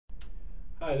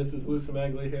Hi, this is Lou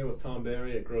Samagli here with Tom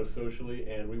Barry at Grow Socially,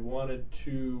 and we wanted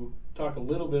to talk a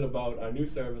little bit about our new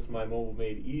service, My Mobile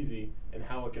Made Easy, and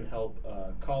how it can help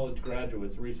college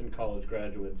graduates, recent college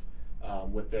graduates,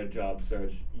 with their job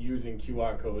search using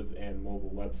QR codes and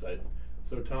mobile websites.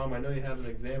 So Tom, I know you have an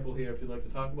example here if you'd like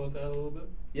to talk about that a little bit.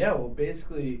 Yeah, well,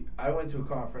 basically, I went to a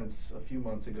conference a few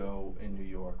months ago in New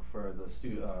York for the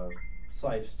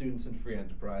SIFE, Students in Free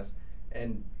Enterprise,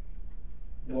 and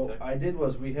what I did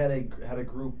was we had a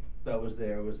group that was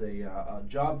there. It was a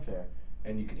job fair,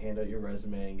 and you could hand out your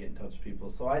resume and get in touch with people.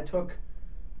 So I took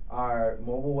our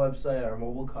mobile website, our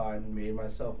mobile card, and made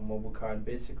myself a mobile card,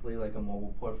 basically like a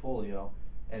mobile portfolio,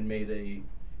 and made a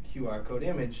QR code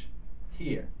image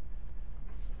here.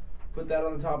 Put that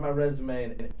on the top of my resume,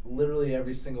 and literally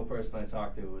every single person I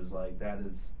talked to was like, that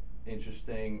is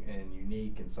interesting and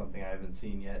unique and something I haven't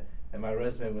seen yet. And my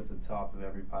resume went to the top of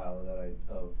every pile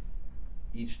of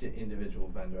each individual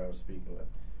vendor I was speaking with.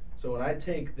 So when I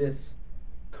take this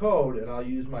code, and I'll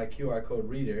use my QR code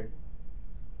reader,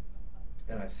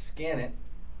 and I scan it,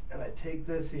 and I take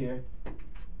this here, I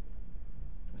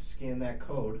scan that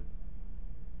code.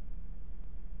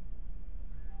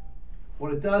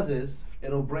 What it does is,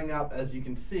 it'll bring up, as you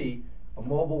can see, a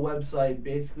mobile website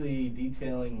basically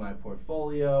detailing my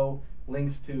portfolio,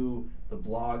 links to the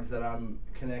blogs that I'm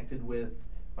connected with,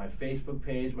 my Facebook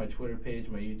page, my Twitter page,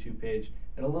 my YouTube page,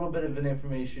 and a little bit of an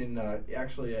information.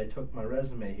 Actually, I took my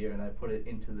resume here and I put it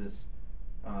into this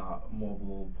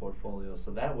mobile portfolio.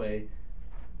 So that way,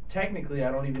 technically,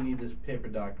 I don't even need this paper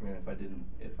document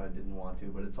if I didn't want to.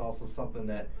 But it's also something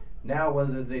that now,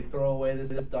 whether they throw away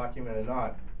this document or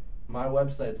not, my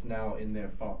website's now in their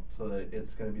phone, so that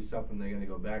it's going to be something they're going to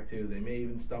go back to. They may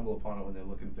even stumble upon it when they're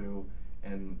looking through,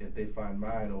 and if they find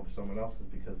mine over someone else's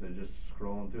because they're just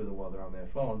scrolling through while they're on their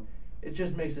phone, it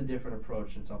just makes a different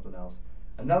approach than something else.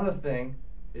 Another thing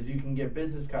is you can get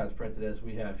business cards printed, as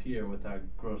we have here with our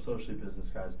Grow Socially business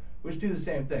cards, which do the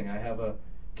same thing. I have a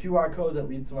QR code that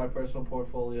leads to my personal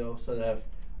portfolio, so that if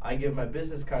I give my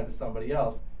business card to somebody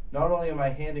else, not only am I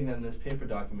handing them this paper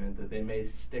document that they may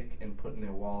stick and put in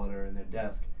their wallet or in their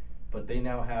desk, but they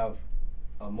now have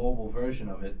a mobile version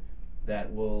of it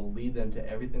that will lead them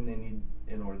to everything they need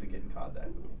in order to get in contact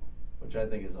with me, which I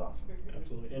think is awesome.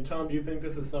 Absolutely. And Tom, do you think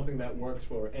this is something that works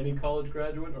for any college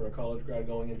graduate or a college grad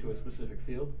going into a specific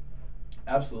field?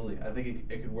 Absolutely. I think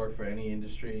it could work for any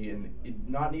industry, and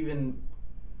not even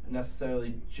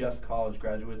necessarily just college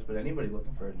graduates, but anybody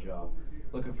looking for a job,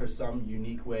 looking for some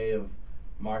unique way of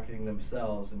marketing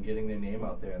themselves and getting their name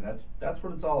out there. And that's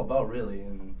what it's all about, really.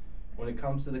 And when it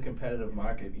comes to the competitive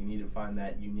market, you need to find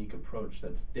that unique approach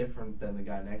that's different than the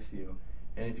guy next to you.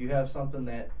 And if you have something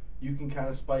that you can kind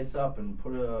of spice up and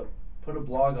put a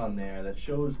blog on there that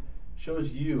shows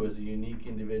you as a unique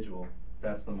individual,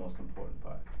 that's the most important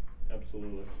part.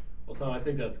 Absolutely. Well, Tom, I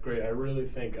think that's great. I really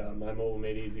think My Mobile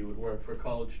Made Easy would work for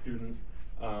college students.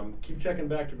 Keep checking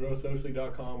back to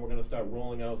growsocially.com. We're going to start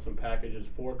rolling out some packages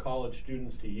for college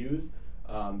students to use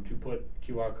to put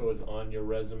QR codes on your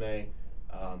resume,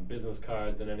 business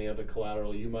cards, and any other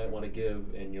collateral you might want to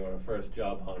give in your first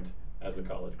job hunt as a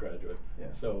college graduate. Yeah.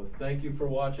 So thank you for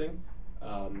watching.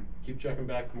 Keep checking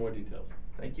back for more details.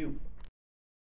 Thank you.